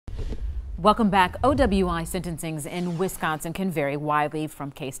Welcome back. OWI sentencings in Wisconsin can vary widely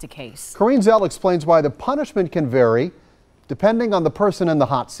from case to case. Corrine Zell explains why the punishment can vary depending on the person in the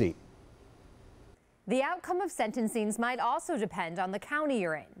hot seat. The outcome of sentencings might also depend on the county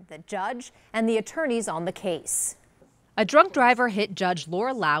you're in, the judge, and the attorneys on the case. A drunk driver hit Judge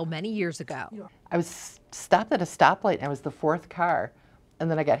Laura Lau many years ago. I was stopped at a stoplight and I was the fourth car,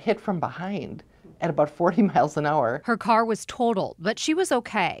 and then I got hit from behind at about 40 miles an hour. Her car was totaled, but she was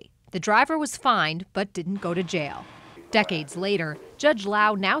okay. The driver was fined, but didn't go to jail. Decades later, Judge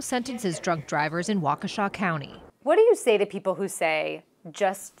Lau now sentences drunk drivers in Waukesha County. What do you say to people who say,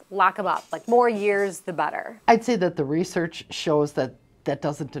 just lock them up, like more years the better? I'd say that the research shows that that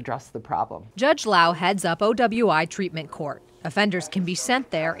doesn't address the problem. Judge Lau heads up OWI treatment court. Offenders can be sent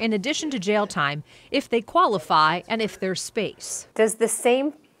there in addition to jail time if they qualify and if there's space. Does the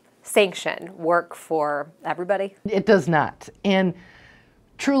same sanction work for everybody? It does not. And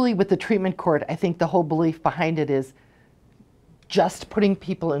truly with the treatment court, I think the whole belief behind it is just putting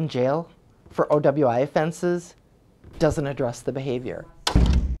people in jail for OWI offenses doesn't address the behavior.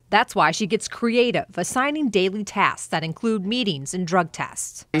 That's why she gets creative, assigning daily tasks that include meetings and drug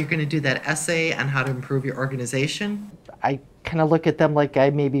tests. You're going to do that essay on how to improve your organization. I kind of look at them like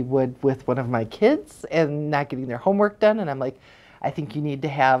I maybe would with one of my kids and not getting their homework done. And I'm like, I think you need to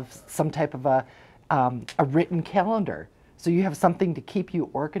have some type of a written calendar, so you have something to keep you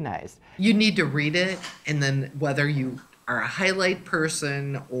organized. You need to read it, and then whether you are a highlight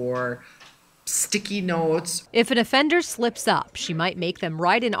person or sticky notes. If an offender slips up, she might make them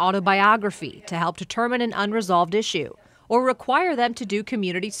write an autobiography to help determine an unresolved issue or require them to do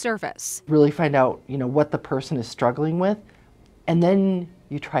community service. Really find out, what the person is struggling with, and then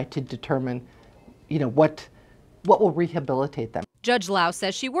you try to determine, what will rehabilitate them. Judge Lau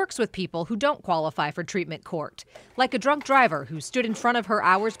says she works with people who don't qualify for treatment court, like a drunk driver who stood in front of her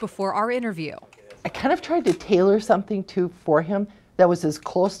hours before our interview. I kind of tried to tailor something for him that was as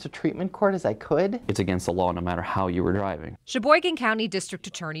close to treatment court as I could. It's against the law no matter how you were driving. Sheboygan County District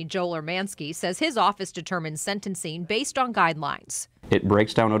Attorney Joel Ermansky says his office determines sentencing based on guidelines. It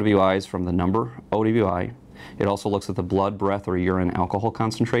breaks down OWIs from the number OWI. It also looks at the blood, breath, or urine alcohol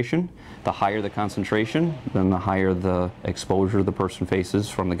concentration. The higher the concentration, then the higher the exposure the person faces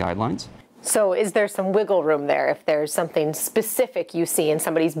from the guidelines. So is there some wiggle room there if there's something specific you see in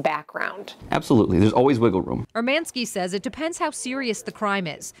somebody's background? Absolutely. There's always wiggle room. Ermansky says it depends how serious the crime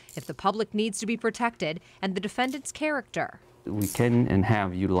is, if the public needs to be protected, and the defendant's character. We can and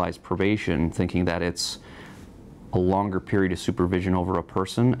have utilized probation thinking that it's a longer period of supervision over a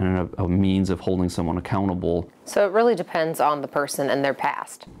person and a means of holding someone accountable. So it really depends on the person and their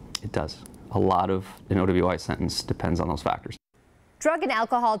past. It does. A lot of an OWI sentence depends on those factors. Drug and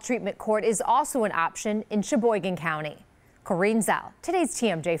alcohol treatment court is also an option in Sheboygan County. Corrine Zell, today's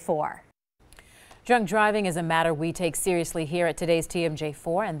TMJ4. Drunk driving is a matter we take seriously here at today's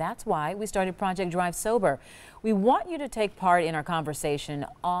TMJ4, and that's why we started Project Drive Sober. We want you to take part in our conversation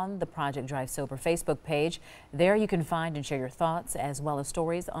on the Project Drive Sober Facebook page. There you can find and share your thoughts as well as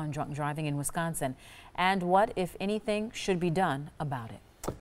stories on drunk driving in Wisconsin and what, if anything, should be done about it.